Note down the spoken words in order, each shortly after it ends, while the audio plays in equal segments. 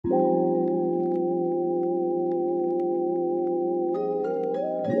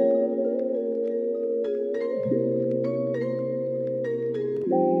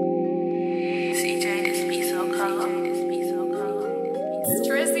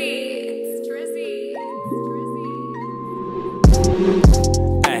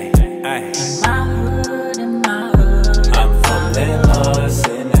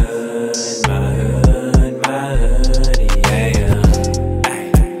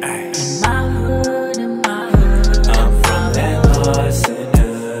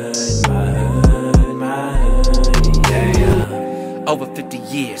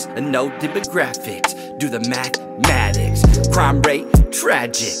demographics, do the mathematics. Crime rate,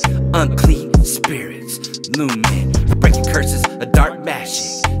 tragic, unclean spirits looming, breaking curses, a dark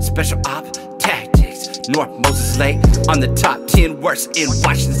magic, special op tactics. North Moses Lake on the top 10 worst in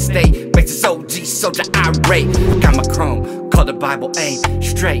Washington State. Makes this OG soldier irate. Got my chrome, call the Bible ain't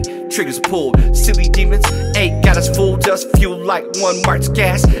straight. Triggers pulled, silly demons ain't got us fooled. Just fuel like one March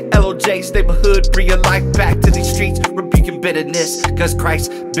gas. L.O.J's neighborhood, bringing life back to these streets. Rebuking bitterness, cause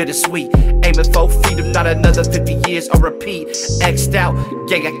Christ bittersweet. Aiming for freedom, not another 50 years or repeat. X'd out,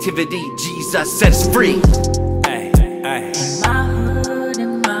 gang activity, Jesus set us free. Ay, ay.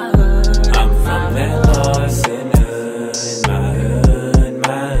 In my hood, I'm from that Larson hood. In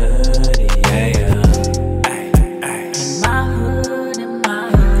my hood, yeah, yeah. Ay, ay. In my hood,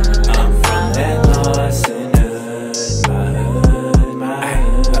 I'm from that Larson hood. My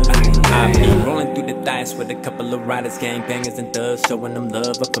hood. I be rolling through the dice with a couple of riders, gangbangers and thugs, showing them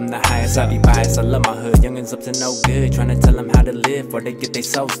love up from the highest. I be biased, I love my hood, youngins up to no good, trying to tell them how to live before they get their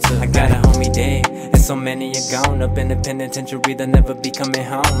souls took. I got a homie dead, and so many are gone up in the penitentiary, they'll never be coming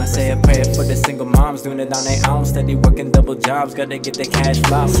home. I say a prayer for the single moms doing it on their own, steady working double jobs, gotta get the cash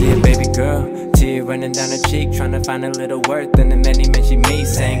flow. See a baby girl, tear running down her cheek, trying to find a little worth in the many men she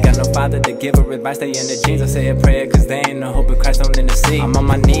meets. Ain't got no father to give her advice, they in the jeans. I say a prayer cause they ain't no hope of Christ on intercede. I'm on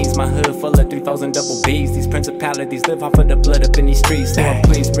my knees, my hood full of 3,000 double B's. These principalities live off of the blood up in these streets. Lord,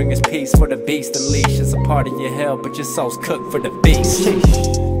 please bring us peace for the beast. Unleash is a part of your hell, but your soul's cooked for the beast.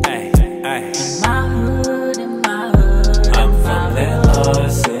 Ay, ay. In my hood, I'm from that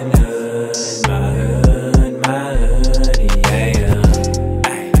Larson hood. My hood, yeah, yeah.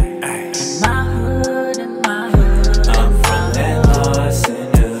 Ay, ay. In my hood, I'm from that Larson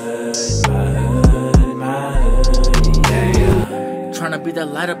hood. My hood, yeah, yeah. Tryna be that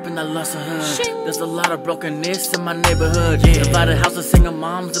light up in that Larson hood. There's a lot of brokenness in my neighborhood. Divided houses, single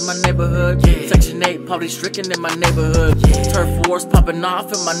moms in my neighborhood. Section 8, poverty stricken in my neighborhood. Turf wars popping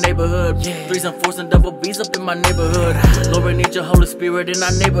off in my neighborhood. 3s and 4s and double B's up in my neighborhood. Lord, we need your Holy Spirit in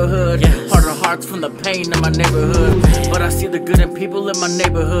our neighborhood. Harder hearts from the pain in my neighborhood. But I see the good in people in my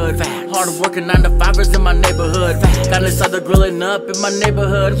neighborhood. Hard working 9-to-5ers in my neighborhood. Got inside the grilling up in my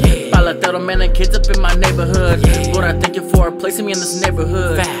neighborhood. Palatero man and kids up in my neighborhood. Lord, I thank you for placing me in this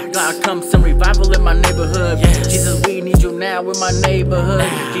neighborhood. God, come send revival in my neighborhood. Jesus, we need you now in my neighborhood.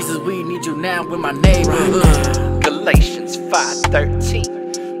 Jesus, we need you now in my neighborhood. Galatians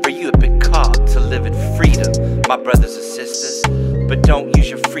 5:13. For you have been called to live in freedom, my brothers and sisters. But don't use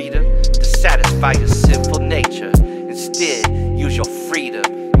your freedom to satisfy your sinful nature. Instead, use your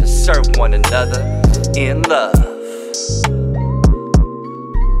freedom to serve one another in love.